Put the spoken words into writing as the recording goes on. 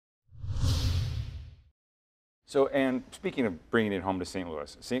So, and speaking of bringing it home to St.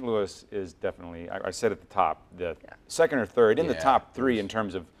 Louis is definitely, I said at the top, the second or third in the top three in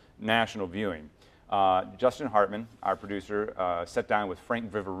terms of national viewing. Justin Hartman, our producer, sat down with Frank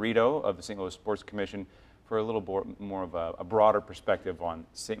Viverito of the St. Louis Sports Commission for a little more of a broader perspective on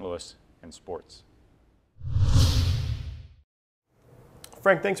St. Louis and sports.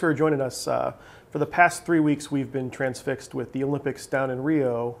 Frank, thanks for joining us. For the past 3 weeks, we've been transfixed with the Olympics down in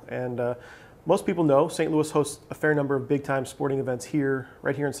Rio, and most people know St. Louis hosts a fair number of big-time sporting events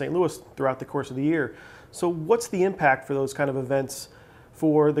right here in St. Louis throughout the course of the year. So what's the impact for those kind of events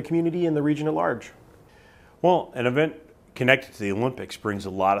for the community and the region at large? Well, an event connected to the Olympics brings a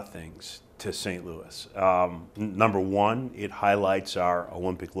lot of things to St. Louis. Number one, it highlights our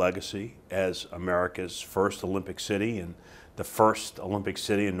Olympic legacy as America's first Olympic city and the first Olympic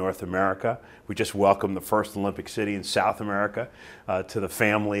city in North America. We just welcomed the first Olympic city in South America to the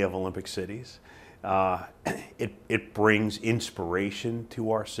family of Olympic cities. It brings inspiration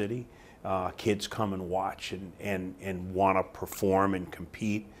to our city. Kids come and watch and want to perform and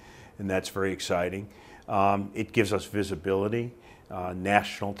compete, and that's very exciting. It gives us visibility,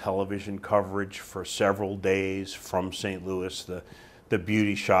 national television coverage for several days from St. Louis, the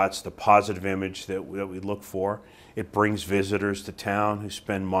beauty shots, the positive image that we look for. It brings visitors to town who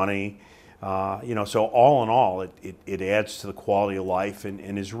spend money. So all in all, it adds to the quality of life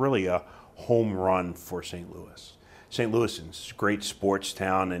and is really a home run for St. Louis. St. Louis is a great sports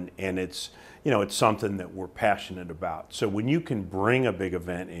town, and it's something that we're passionate about. So when you can bring a big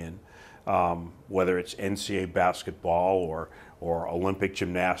event in, whether it's NCAA basketball or Olympic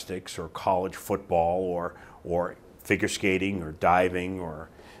gymnastics or college football or figure skating or diving or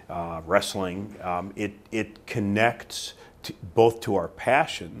wrestling, it connects both to our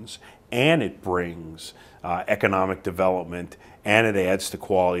passions, and it brings economic development, and it adds to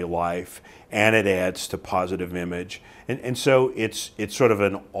quality of life, and it adds to positive image. And so it's sort of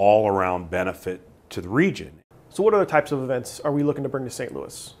an all-around benefit to the region. So what other types of events are we looking to bring to St.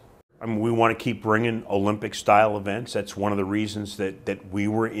 Louis? I mean, we want to keep bringing Olympic-style events. That's one of the reasons that we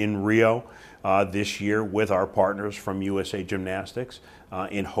were in Rio this year with our partners from USA Gymnastics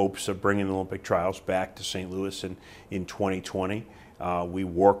in hopes of bringing the Olympic trials back to St. Louis in 2020. We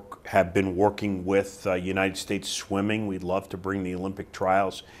have been working with United States Swimming. We'd love to bring the Olympic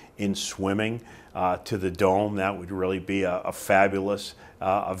trials in swimming to the Dome. That would really be a fabulous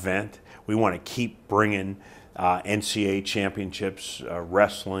event. We want to keep bringing NCAA championships,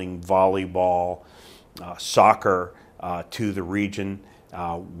 wrestling, volleyball, soccer to the region.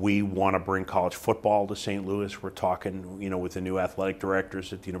 We want to bring college football to St. Louis. We're talking, with the new athletic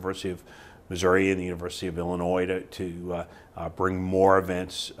directors at the University of Missouri and the University of Illinois to bring more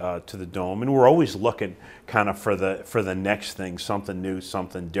events to the Dome. And we're always looking kind of for the next thing, something new,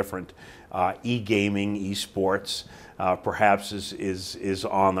 something different. E-gaming, e-sports perhaps is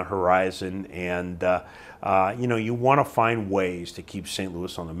on the horizon, and you want to find ways to keep St.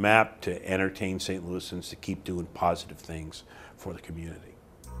 Louis on the map, to entertain St. Louisans, to keep doing positive things for the community.